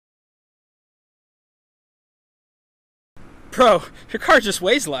Bro, your car just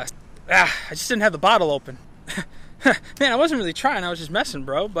weighs less. I just didn't have the bottle open. Man, I wasn't really trying, I was just messing,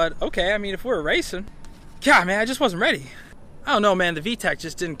 bro. But okay, I mean, if we were racing. God, man, I just wasn't ready. I don't know, man, the VTEC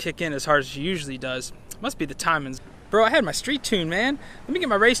just didn't kick in as hard as she usually does. Must be the timings. Bro, I had my street tune, man. Let me get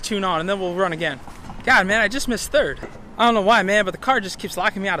my race tune on and then we'll run again. God, man, I just missed third. I don't know why, man, but the car just keeps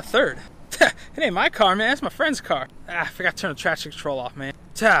locking me out of third. It ain't my car, man, it's my friend's car. I forgot to turn the traction control off, man.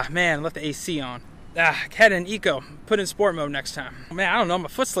 Man, left the AC on. Head in eco, put in sport mode next time. Man, I don't know, my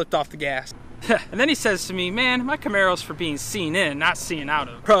foot slipped off the gas. And then he says to me, man, my Camaro's for being seen in, not seen out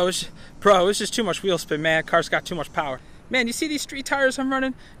of. Bro, it's just too much wheel spin, man. Car's got too much power. Man, you see these street tires I'm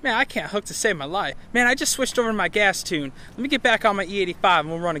running? Man, I can't hook to save my life. Man, I just switched over to my gas tune. Let me get back on my E85 and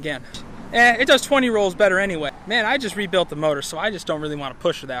we'll run again. It does 20 rolls better anyway. Man, I just rebuilt the motor, so I just don't really want to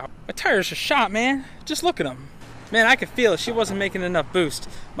push it out. My tires are shot, man. Just look at them. Man, I could feel it. She wasn't making enough boost.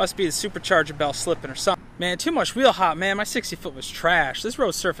 Must be the supercharger belt slipping or something. Man, too much wheel hop, man. My 60-foot was trash. This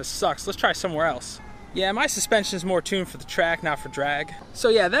road surface sucks. Let's try somewhere else. Yeah, my suspension is more tuned for the track, not for drag. So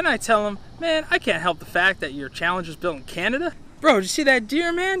yeah, then I tell him, man, I can't help the fact that your Challenger's built in Canada. Bro, did you see that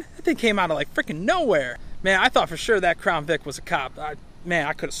deer, man? That thing came out of like freaking nowhere. Man, I thought for sure that Crown Vic was a cop. Man,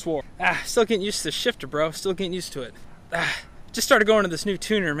 I could have swore. Still getting used to the shifter, bro. Still getting used to it. Just started going to this new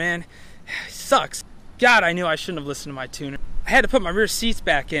tuner, man. It sucks. God, I knew I shouldn't have listened to my tuner. I had to put my rear seats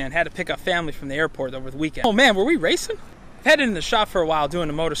back in. Had to pick up family from the airport over the weekend. Oh man, were we racing? I've had it in the shop for a while doing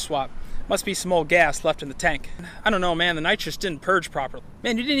a motor swap. Must be some old gas left in the tank. I don't know, man. The nitrous didn't purge properly.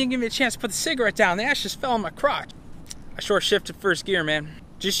 Man, you didn't even give me a chance to put the cigarette down. The ash just fell on my crotch. I short shifted first gear, man.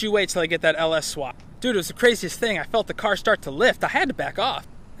 Just you wait till I get that LS swap. Dude, it was the craziest thing. I felt the car start to lift. I had to back off.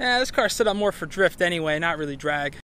 This car set up more for drift anyway, not really drag.